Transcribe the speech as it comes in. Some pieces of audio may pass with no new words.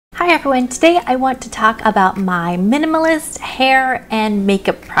Hi everyone, today I want to talk about my minimalist hair and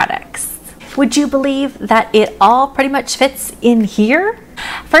makeup products. Would you believe that it all pretty much fits in here?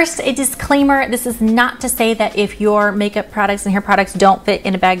 First, a disclaimer, this is not to say that if your makeup products and hair products don't fit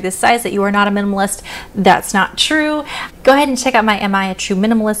in a bag this size that you are not a minimalist. That's not true. Go ahead and check out my Am I a True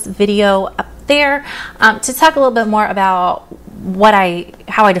Minimalist video up there to talk a little bit more about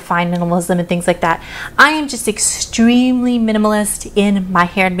how I define minimalism and things like that. I am just extremely minimalist in my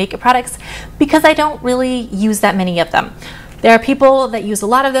hair and makeup products because I don't really use that many of them. There are people that use a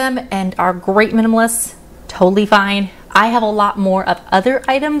lot of them and are great minimalists, totally fine. I have a lot more of other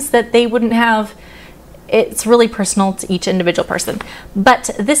items that they wouldn't have. It's really personal to each individual person. But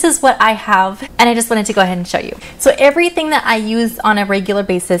this is what I have, and I just wanted to go ahead and show you. So everything that I use on a regular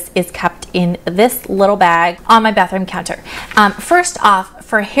basis is kept in this little bag on my bathroom counter. First off,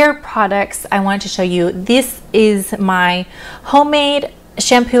 for hair products, I wanted to show you, this is my homemade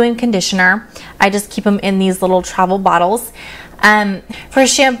shampoo and conditioner. I just keep them in these little travel bottles. For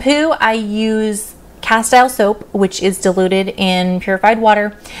shampoo, I use cast iron soap, which is diluted in purified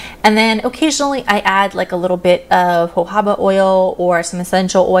water, and then occasionally I add like a little bit of jojoba oil or some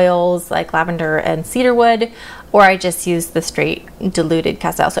essential oils like lavender and cedarwood, or I just use the straight diluted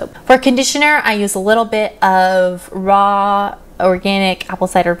cast iron soap. For conditioner, I use a little bit of raw organic apple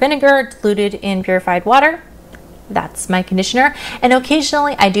cider vinegar diluted in purified water. That's my conditioner. And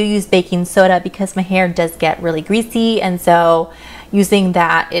occasionally I do use baking soda because my hair does get really greasy, and so using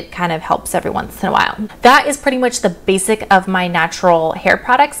that, it kind of helps every once in a while. That is pretty much the basic of my natural hair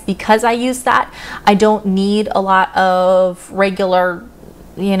products. Because I use that, I don't need a lot of regular,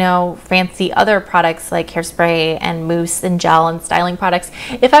 fancy other products like hairspray and mousse and gel and styling products.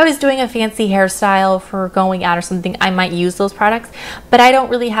 If I was doing a fancy hairstyle for going out or something, I might use those products, but I don't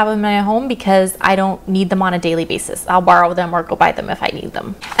really have them in my home because I don't need them on a daily basis. I'll borrow them or go buy them if I need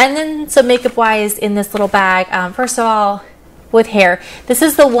them. And then, so makeup wise, in this little bag, first of all, with hair, this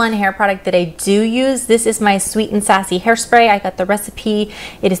is the one hair product that I do use. This is my Sweet and Sassy hairspray. I got the recipe.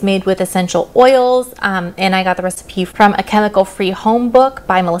 It is made with essential oils, and I got the recipe from A Chemical-Free Home book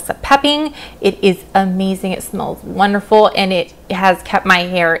by Melissa Pepping. It is amazing. It smells wonderful, and it has kept my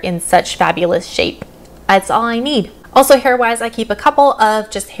hair in such fabulous shape. That's all I need. Also, hair-wise, I keep a couple of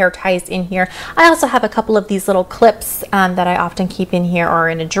just hair ties in here. I also have a couple of these little clips that I often keep in here or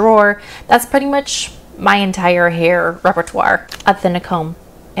in a drawer. That's pretty much my entire hair repertoire, other than a comb,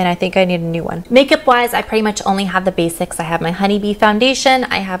 and I think I need a new one. Makeup wise, I pretty much only have the basics. I have my Honeybee foundation,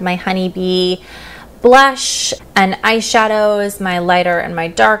 I have my Honeybee blush and eyeshadows, my lighter and my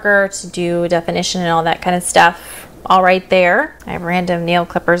darker to do definition and all that kind of stuff, all right there. I have random nail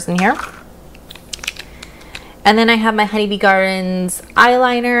clippers in here. And then I have my Honeybee Gardens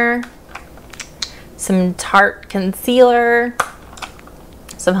eyeliner, some Tarte concealer,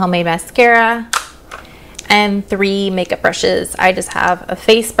 some homemade mascara, and 3 makeup brushes. I just have a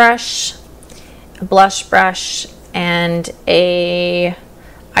face brush, a blush brush, and a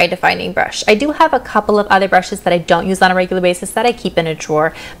eye defining brush. I do have a couple of other brushes that I don't use on a regular basis that I keep in a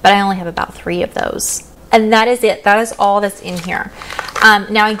drawer, but I only have about 3 of those. And that is it. That is all that's in here.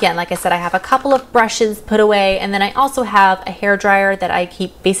 Now again, like I said, I have a couple of brushes put away, and then I also have a hair dryer that I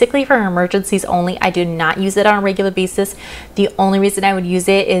keep basically for emergencies only. I do not use it on a regular basis. The only reason I would use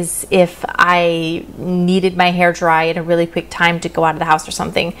it is if I needed my hair dry in a really quick time to go out of the house or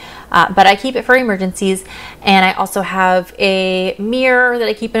something. But I keep it for emergencies. And I also have a mirror that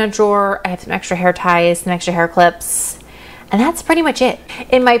I keep in a drawer. I have some extra hair ties, some extra hair clips. And that's pretty much it.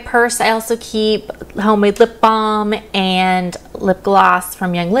 In my purse, I also keep homemade lip balm and lip gloss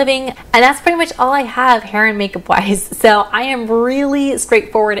from Young Living. And that's pretty much all I have hair and makeup wise. So I am really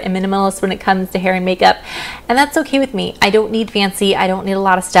straightforward and minimalist when it comes to hair and makeup. And that's okay with me. I don't need fancy. I don't need a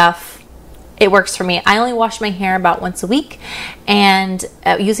lot of stuff. It works for me. I only wash my hair about once a week, and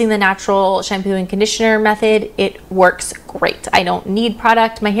using the natural shampoo and conditioner method, it works great. I don't need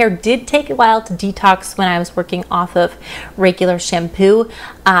product. My hair did take a while to detox when I was working off of regular shampoo,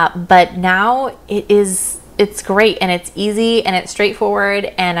 but now it's great, and it's easy, and it's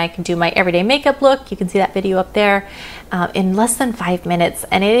straightforward, and I can do my everyday makeup look. You can see that video up there in less than 5 minutes,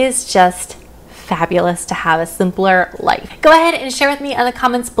 and it is just fabulous to have a simpler life. Go ahead and share with me in the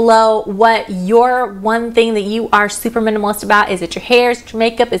comments below what your one thing that you are super minimalist about. Is it your hair? Is it your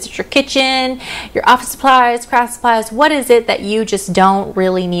makeup? Is it your kitchen? Your office supplies, craft supplies? What is it that you just don't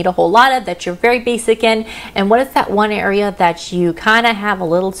really need a whole lot of, that you're very basic in? And what is that one area that you kind of have a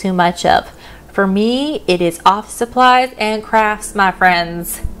little too much of? For me, it is office supplies and crafts, my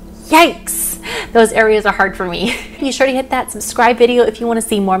friends. Yikes! Those areas are hard for me. Be sure to hit that subscribe video if you want to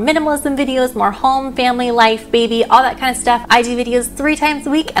see more minimalism videos, more home, family, life, baby, all that kind of stuff. I do videos 3 times a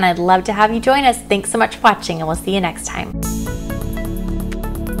week and I'd love to have you join us. Thanks so much for watching and we'll see you next time.